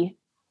be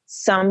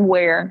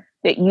somewhere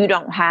that you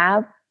don't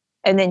have,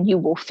 and then you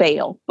will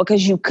fail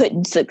because you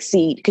couldn't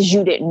succeed because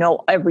you didn't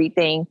know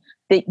everything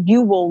that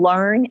you will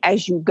learn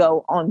as you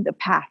go on the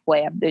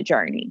pathway of the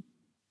journey.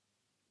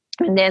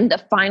 And then the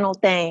final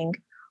thing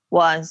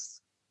was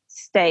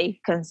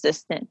stay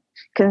consistent.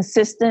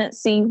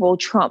 Consistency will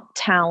trump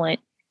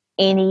talent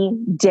any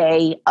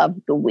day of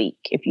the week.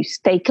 If you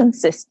stay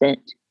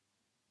consistent,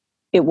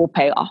 it will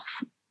pay off.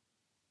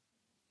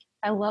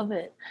 I love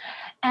it.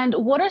 And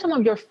what are some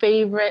of your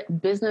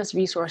favorite business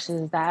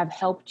resources that have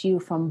helped you,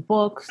 from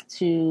books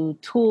to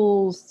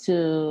tools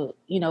to,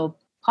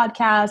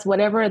 podcasts,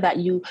 whatever that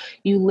you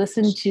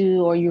listen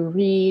to or you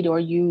read or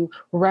you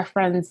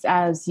reference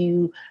as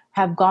you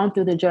have gone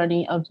through the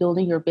journey of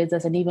building your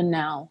business and even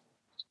now?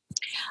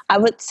 I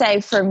would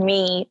say for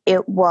me,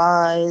 it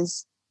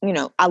was,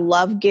 I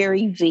love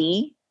Gary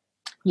Vee.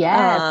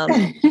 Yes.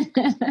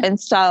 And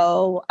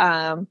so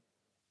I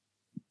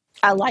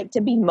like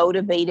to be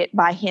motivated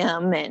by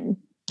him, and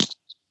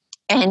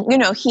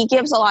he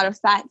gives a lot of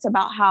facts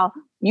about how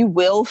you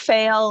will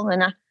fail,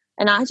 and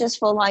I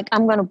just feel like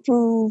I'm going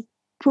to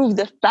prove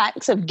the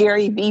facts of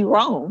Gary Vee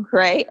wrong,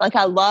 right? Like,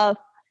 I love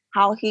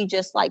how he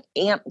just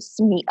amps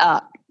me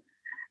up.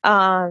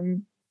 I've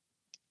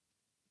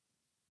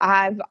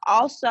read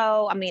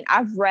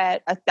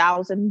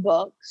 1,000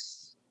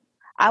 books.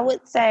 I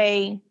would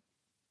say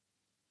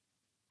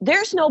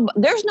there's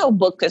no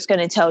book that's going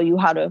to tell you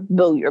how to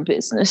build your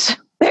business.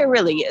 There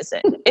really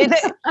isn't.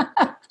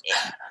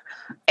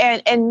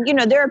 And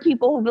there are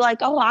people who be like,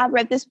 oh, I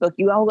read this book,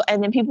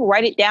 and then people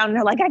write it down and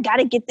they're like, I got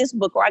to get this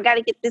book or I got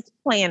to get this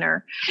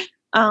planner.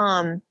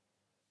 I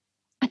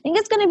think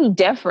it's going to be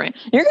different.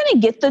 You're going to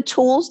get the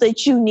tools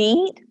that you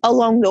need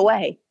along the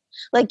way.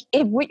 Like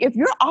if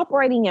you're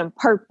operating in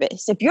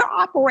purpose, if you're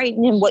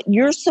operating in what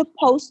you're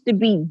supposed to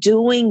be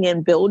doing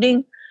and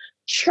building,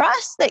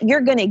 trust that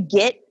you're going to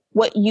get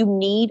what you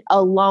need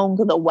along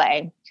the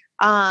way.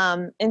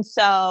 And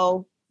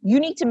so you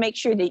need to make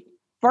sure that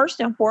first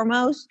and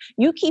foremost,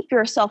 you keep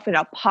yourself in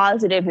a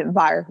positive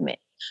environment.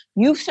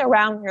 You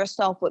surround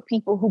yourself with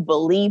people who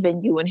believe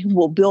in you and who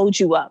will build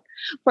you up.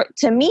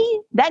 To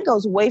me, that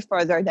goes way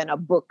further than a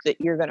book that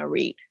you're going to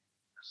read.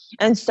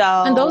 And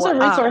those are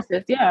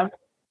resources. Yeah.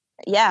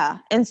 Yeah.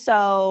 And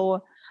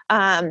so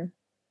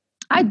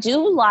I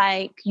do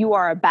like You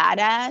Are a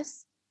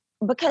Badass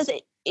because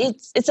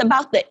it's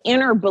about the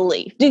inner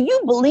belief. Do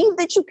you believe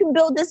that you can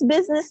build this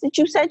business that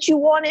you said you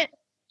wanted?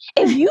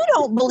 If you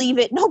don't believe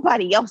it,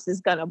 nobody else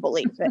is going to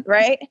believe it,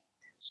 right?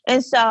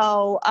 And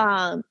so,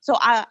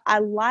 I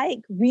like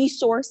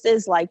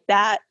resources like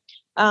that.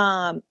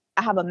 I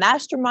have a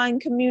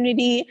mastermind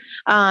community.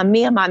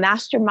 Me and my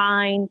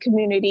mastermind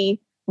community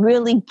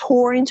really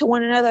pour into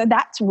one another.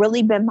 That's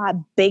really been my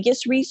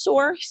biggest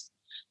resource.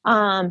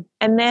 And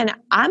then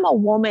I'm a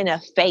woman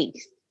of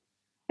faith.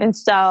 And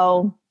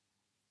so,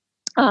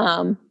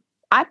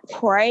 I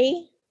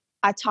pray,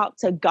 I talk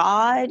to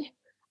God,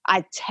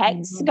 I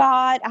text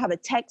God. I have a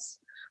text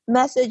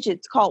message.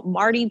 It's called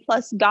Marty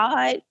plus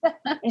God.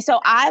 And so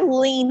I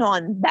lean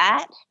on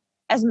that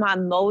as my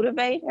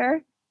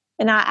motivator.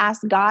 And I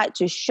ask God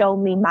to show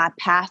me my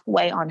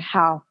pathway on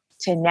how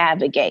to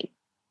navigate.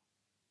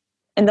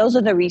 And those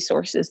are the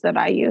resources that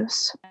I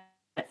use.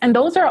 And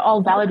those are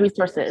all valid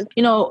resources.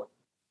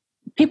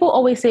 People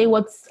always say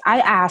I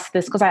ask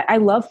this because I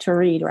love to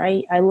read,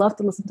 right? I love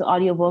to listen to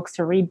audiobooks,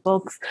 to read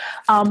books.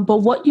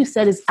 But what you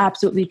said is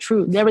absolutely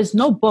true. There is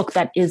no book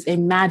that is a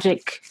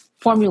magic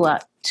formula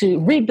to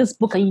read this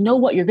book and you know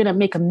what, you're going to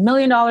make $1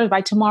 million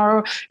by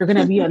tomorrow. You're going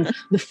to be on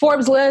the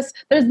Forbes list.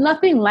 There's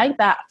nothing like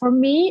that. For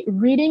me,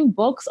 reading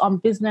books on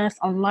business,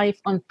 on life,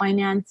 on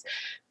finance,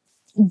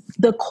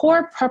 the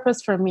core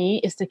purpose for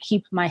me is to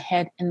keep my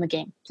head in the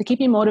game, to keep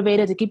me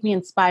motivated, to keep me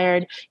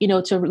inspired,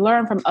 to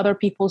learn from other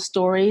people's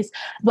stories.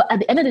 But at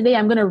the end of the day,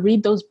 I'm going to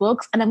read those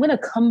books and I'm going to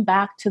come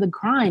back to the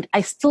grind.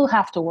 I still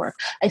have to work.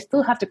 I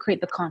still have to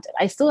create the content.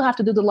 I still have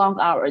to do the long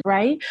hours,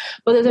 right?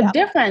 But there's a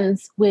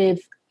difference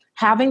with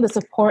having the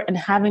support and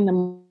having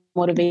the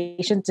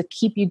motivation to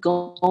keep you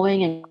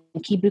going and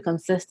keep you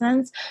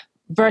consistent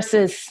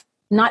versus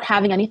not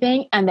having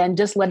anything and then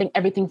just letting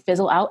everything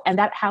fizzle out. And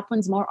that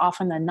happens more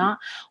often than not,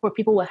 where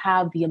people will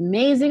have the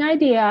amazing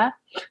idea,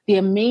 the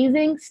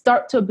amazing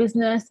start to a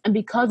business. And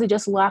because they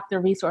just lack the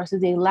resources,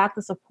 they lack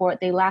the support,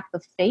 they lack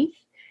the faith,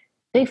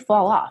 they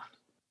fall off.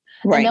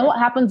 Right. And then what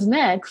happens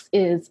next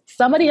is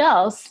somebody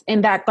else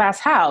in that glass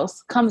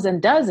house comes and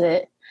does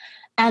it.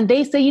 And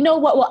they say, you know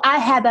what? Well, I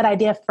had that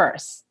idea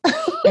first.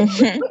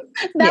 That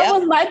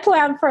was my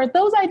plan first.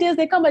 Those ideas,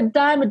 they come a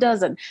dime a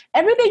dozen.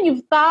 Everything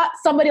you've thought,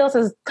 somebody else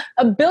has,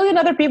 a billion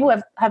other people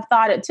have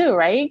thought it too,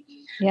 right?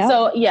 Yep.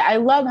 So I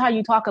love how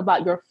you talk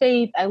about your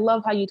faith. I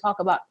love how you talk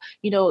about,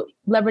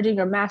 leveraging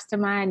your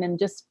mastermind and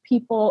just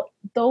people.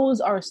 Those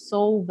are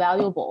so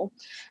valuable.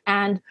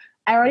 And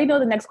I already know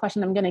the next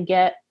question I'm going to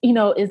get,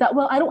 is that,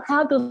 well, I don't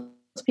have those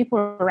people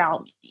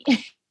around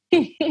me.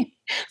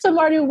 So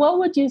Marty, what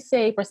would you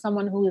say for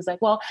someone who is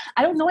like, well,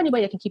 I don't know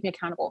anybody that can keep me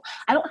accountable.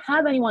 I don't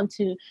have anyone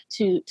to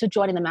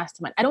join in the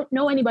mastermind. I don't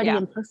know anybody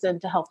in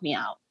person to help me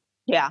out.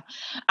 Yeah.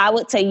 I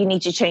would say you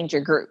need to change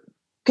your group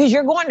because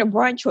you're going to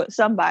brunch with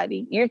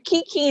somebody. You're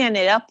kikiing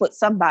it up with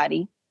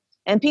somebody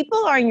and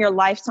people are in your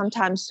life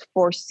sometimes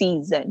for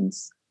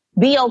seasons.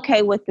 Be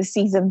okay with the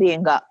season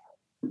being up.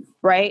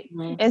 Right.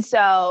 Mm-hmm. And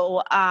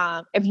so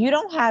if you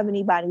don't have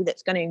anybody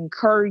that's going to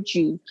encourage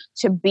you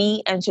to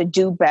be and to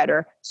do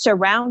better,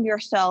 surround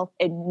yourself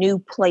in new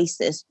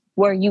places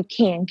where you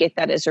can get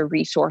that as a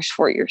resource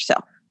for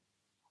yourself.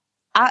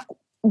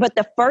 But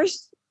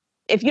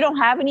if you don't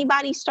have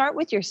anybody, start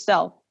with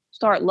yourself.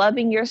 Start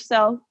loving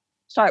yourself.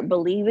 Start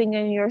believing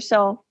in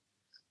yourself.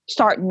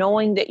 Start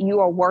knowing that you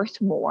are worth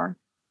more.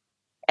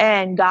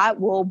 And God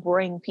will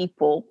bring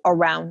people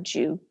around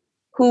you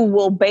who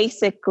will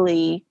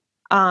basically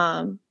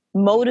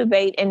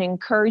motivate and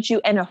encourage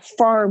you and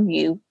affirm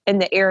you in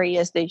the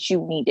areas that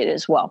you need it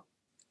as well.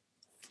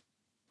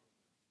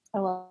 I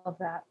love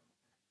that.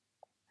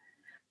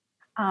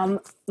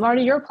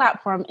 Marty, your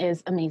platform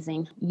is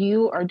amazing.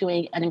 You are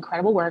doing an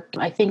incredible work.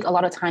 I think a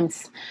lot of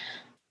times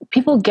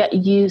people get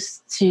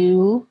used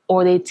to,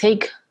 or they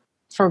take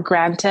for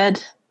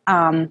granted,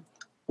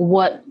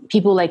 what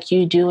people like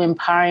you do,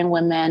 empowering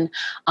women,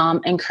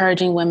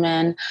 encouraging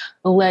women,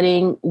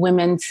 letting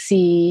women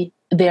see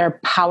their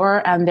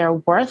power and their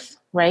worth,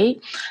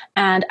 right?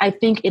 And I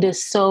think it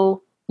is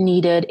so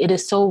needed. It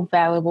is so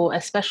valuable,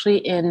 especially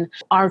in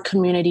our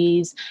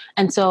communities.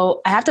 And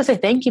so I have to say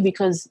thank you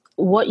because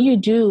what you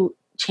do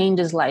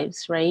changes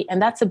lives, right? And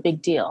that's a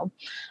big deal.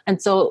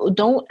 And so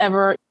don't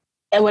ever,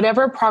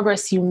 whatever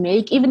progress you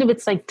make, even if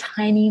it's like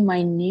tiny,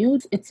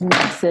 minute, it's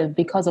massive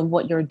because of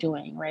what you're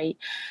doing, right?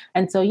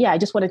 And so, I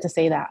just wanted to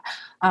say that.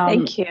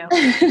 Thank you.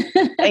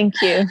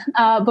 Thank you.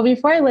 But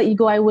before I let you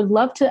go, I would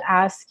love to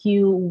ask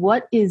you,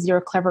 what is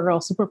your Clever Girl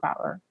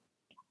superpower?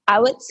 I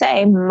would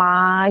say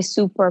my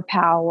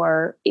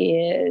superpower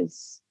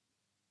is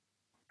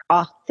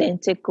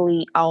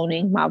authentically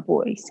owning my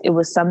voice. It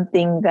was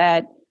something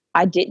that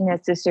I didn't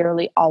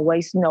necessarily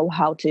always know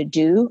how to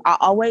do. I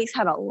always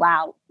had a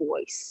loud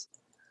voice,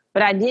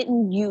 but I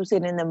didn't use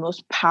it in the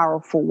most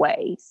powerful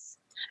ways.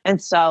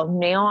 And so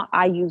now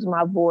I use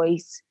my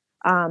voice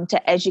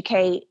to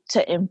educate,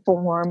 to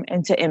inform,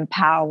 and to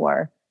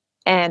empower.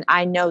 And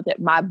I know that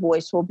my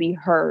voice will be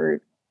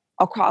heard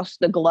across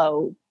the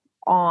globe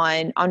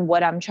on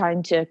what I'm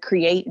trying to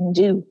create and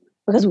do.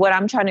 Because what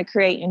I'm trying to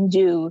create and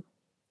do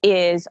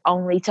is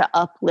only to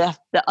uplift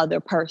the other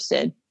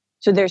person.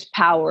 So there's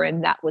power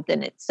in that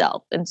within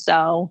itself. And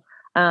so,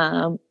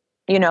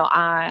 you know,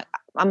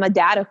 I'm a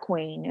data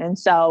queen. And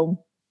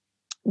so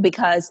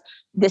because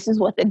this is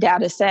what the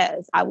data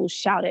says, I will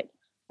shout it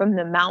from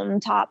the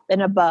mountaintop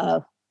and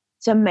above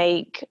to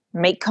make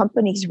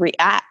companies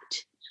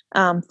react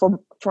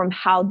from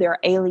how they're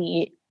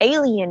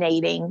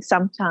alienating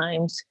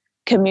sometimes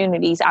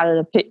communities out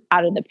of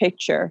the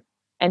picture,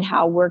 and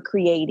how we're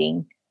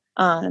creating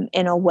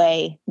in a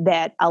way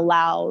that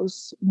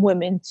allows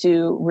women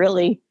to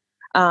really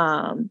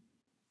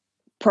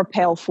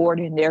propel forward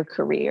in their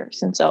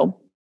careers. And so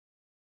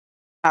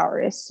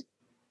power is.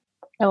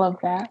 I love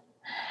that.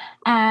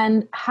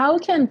 And how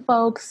can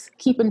folks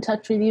keep in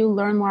touch with you,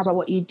 learn more about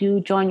what you do,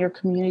 join your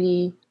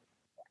community?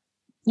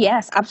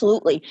 Yes,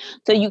 absolutely.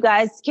 So you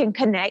guys can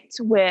connect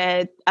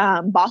with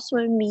Boss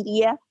Women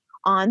Media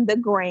on the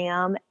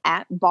gram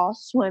at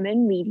Boss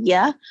Women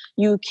Media.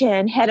 You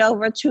can head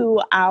over to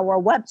our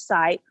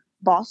website,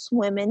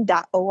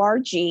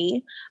 bosswomen.org.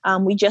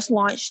 We just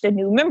launched a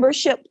new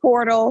membership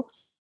portal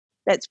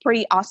that's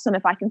pretty awesome,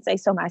 if I can say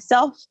so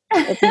myself.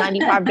 It's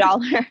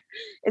 $95.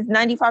 It's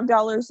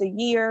 $95 a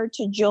year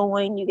to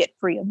join. You get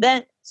free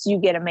events. You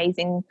get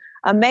amazing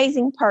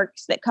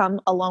perks that come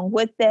along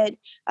with it.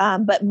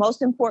 But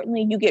most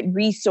importantly, you get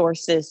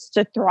resources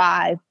to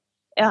thrive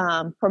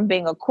from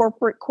being a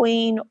corporate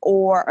queen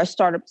or a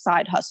startup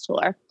side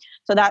hustler.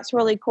 So that's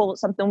really cool.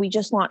 It's something we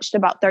just launched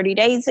about 30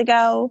 days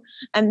ago.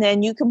 And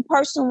then you can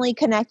personally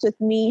connect with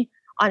me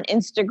on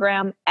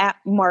Instagram at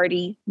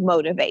Marty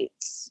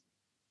Motivates.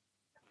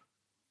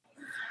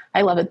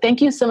 I love it.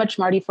 Thank you so much,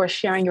 Marty, for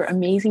sharing your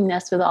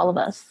amazingness with all of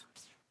us.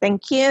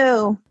 Thank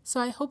you.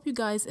 So I hope you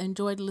guys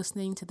enjoyed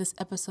listening to this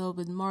episode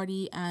with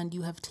Marty, and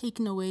you have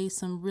taken away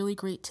some really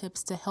great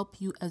tips to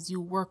help you as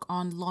you work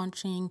on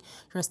launching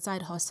your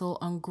side hustle,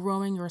 on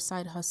growing your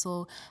side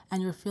hustle,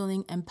 and you're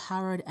feeling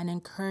empowered and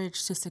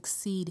encouraged to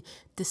succeed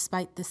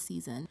despite this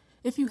season.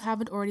 If you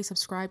haven't already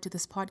subscribed to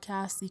this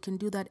podcast, you can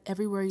do that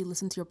everywhere you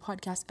listen to your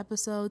podcast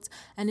episodes.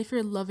 And if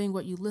you're loving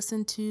what you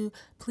listen to,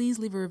 please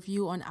leave a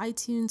review on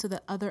iTunes so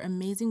that other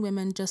amazing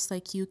women just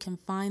like you can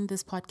find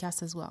this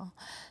podcast as well.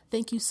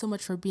 Thank you so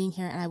much for being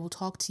here, and I will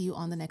talk to you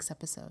on the next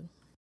episode.